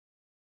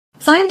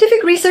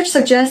Scientific research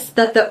suggests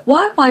that the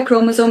Y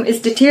chromosome is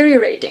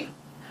deteriorating,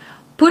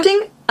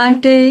 putting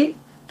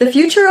the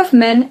future of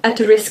men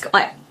at risk.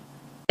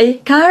 A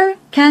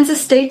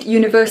Kansas State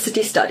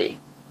University study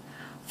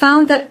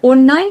found that over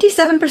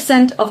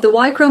 97% of the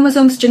Y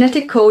chromosome's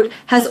genetic code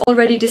has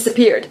already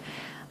disappeared,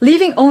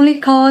 leaving only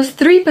cause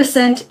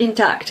 3%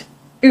 intact.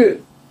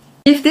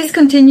 If this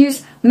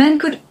continues, men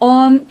could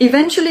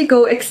eventually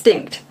go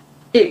extinct.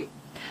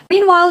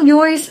 Meanwhile,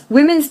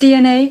 women's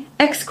DNA,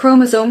 X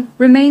chromosome,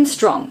 remains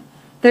strong,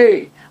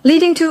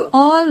 leading to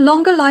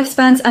longer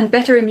lifespans and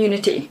better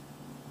immunity.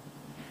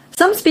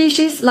 Some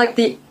species, like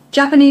the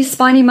Japanese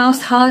spiny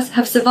mouse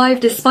have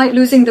survived despite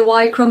losing the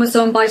Y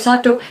chromosome by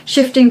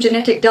shifting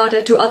genetic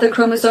data to other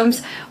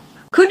chromosomes.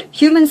 Could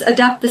humans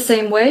adapt the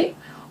same way?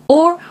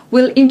 Or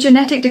will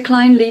genetic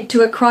decline lead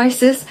to a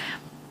crisis?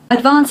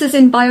 Advances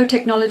in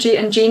biotechnology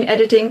and gene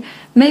editing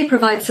may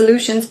provide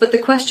solutions, but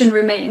the question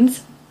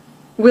remains,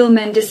 will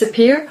men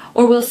disappear,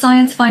 or will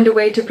science find a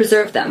way to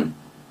preserve them?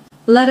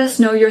 Let us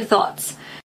know your thoughts.